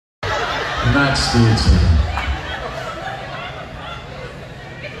not stupid.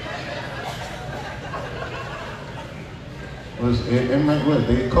 What,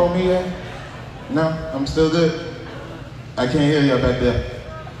 they call me yet? No, I'm still good. I can't hear y'all back there.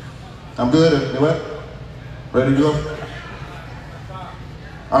 I'm good. What? Ready to go?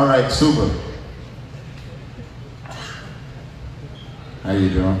 All right, super. How you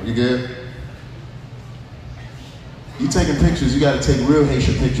doing? You good? You taking pictures, you gotta take real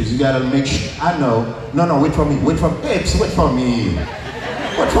Haitian pictures. You gotta make sure, I know. No, wait for me, wait for me. Wait for me.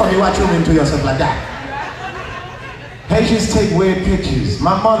 Wait for me, watch you into yourself like that. Haitians take weird pictures.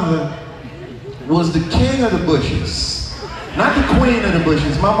 My mother was the king of the bushes. Not the queen of the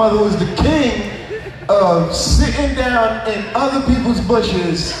bushes. My mother was the king of sitting down in other people's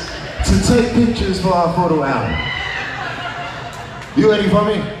bushes to take pictures for our photo album. You ready for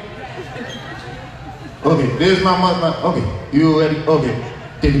me? Okay, there's my mother. Okay, you ready? Okay,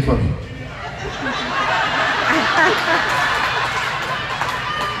 take it from me.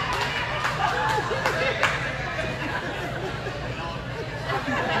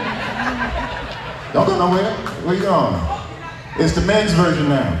 Don't go nowhere. Where you going? It's the men's version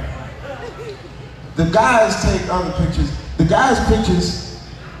now. The guys take other pictures. The guys' pictures.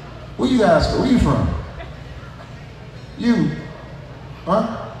 Where you guys? Where you from? You?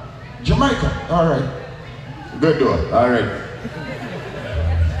 Huh? Jamaica. All right. Good door. All right.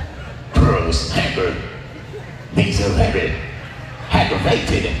 Pearls, hampered. Things are very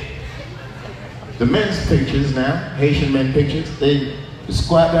aggravated. The men's pictures now, Haitian men pictures, they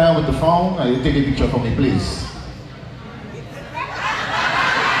squat down with the phone. Take a picture for me, please.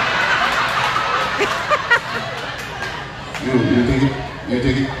 You take it? You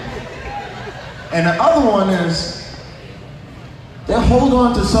take it? And the other one is, they hold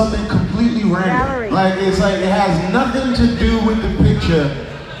on to something completely random. Like it has nothing to do with the picture.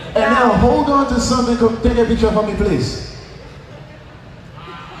 And they'll hold on to something, take a picture for me, please.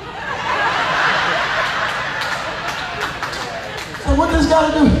 So what does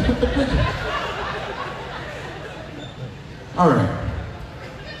got to do with the picture? All right.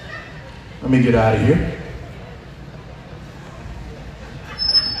 Let me get out of here.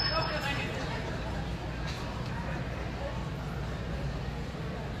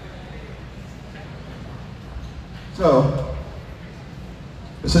 So,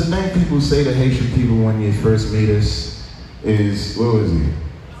 it's a thing people say to Haitian people when you first meet us is, what was it?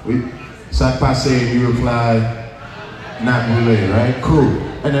 Ça passe, you reply, not really, right? Cool.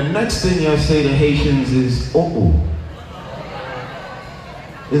 And the next thing you'll say to Haitians is, oh.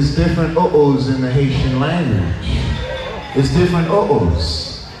 It's different oh-ohs in the Haitian language. It's different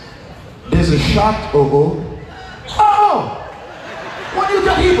oh-ohs. There's a shocked oh-oh. Oh! What you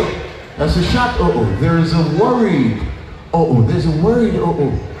got here? That's a shocked oh-oh. There is a worried oh-oh. There's a worried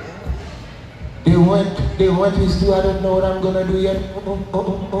oh-oh. They went to do, I don't know what I'm gonna do yet.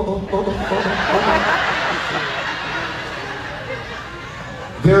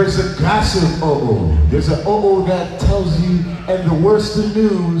 There's a gossip oh-oh. There's an oh-oh that tells you, and the worse the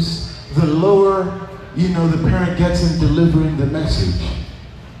news, the lower, the parent gets in delivering the message.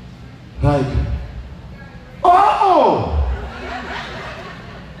 Like, oh!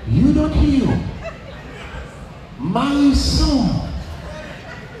 You don't hear. My son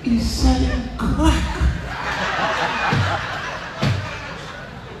is selling crack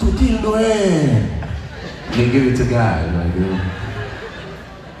to Tildoen. They give it to guys, like,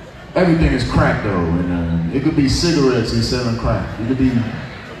 everything is crack though, and it could be cigarettes, he's selling crack. It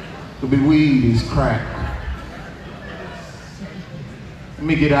could be weed, he's crack. Let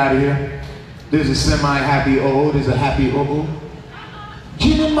me get out of here. There's a semi-happy oh, there's a happy oh.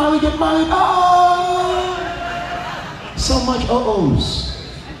 Gene and Molly get married, oh! So much oh-ohs.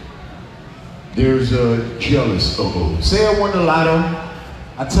 There's a jealous oh-oh. Say I won the lotto,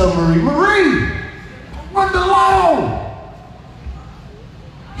 I tell Marie, I won the lotto!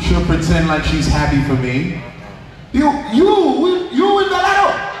 She'll pretend like she's happy for me. You win the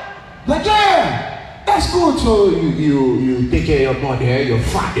lotto! Like, yeah, that's good. So you take care of your mother, your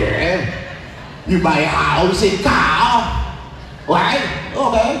father, you buy a house and car. Right?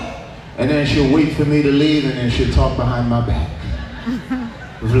 Okay. And then she'll wait for me to leave and then she'll talk behind my back.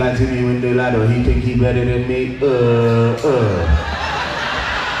 Vladimir win the lotto, he think he better than me.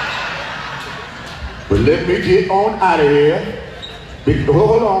 But let me get on out of here.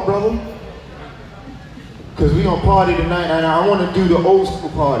 Hold on, brother. Because we gonna party tonight and I wanna do the old school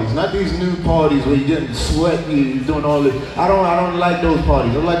parties, not these new parties where you're getting sweaty, you're doing all this. I don't like those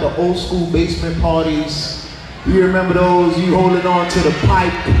parties. I like the old school basement parties. You remember those, you holding on to the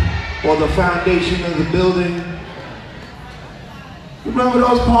pipe or the foundation of the building? Remember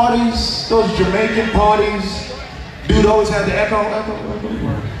those parties? Those Jamaican parties? Dude always had the echo.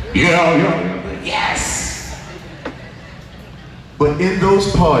 Yeah. Yes! But in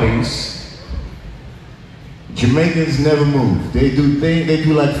those parties, Jamaicans never move. They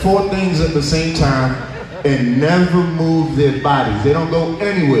do like 4 things at the same time and never move their bodies. They don't go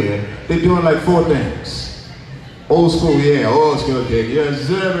anywhere. They're doing like 4 things. Old school, yeah, old school dick. Yes,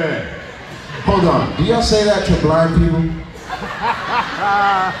 sir, man. Hold on, do y'all say that to blind people?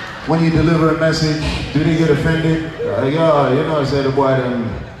 When you deliver a message, do they get offended? Like, oh, you know, I said the boy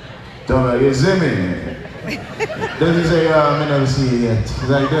don't like, it's Zimmy. Does he say, I never see it yet? Is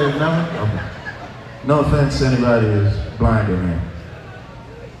that good? No? Okay. No offense to anybody who's blind in here.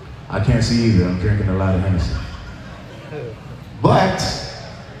 I can't see either, I'm drinking a lot of Hennessy. But,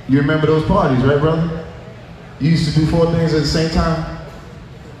 you remember those parties, right, brother? You used to do 4 things at the same time?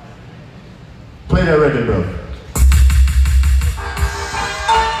 Play that record, brother.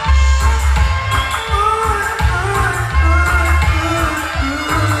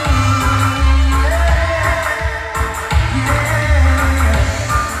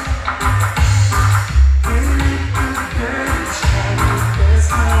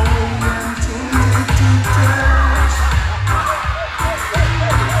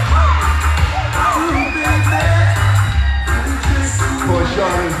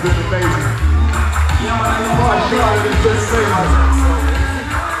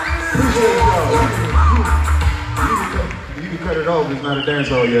 Appreciate y'all. You can cut it off, it's not a dance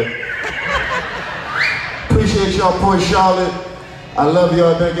hall yet. Appreciate y'all, Port Charlotte. I love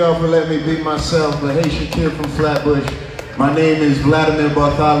y'all, thank y'all for letting me be myself, a Haitian kid from Flatbush. My name is Vladimir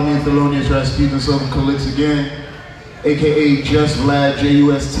Bartholomew Thelonious Rasputin Kalix again, aka Just Vlad,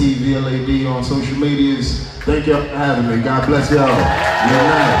 JUSTVLAD on social medias. Thank y'all for having me. God bless y'all. Good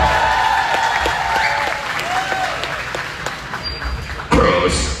night.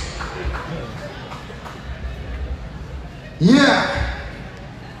 Yeah.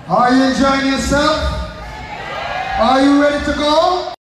 Are you enjoying yourself? Are you ready to go?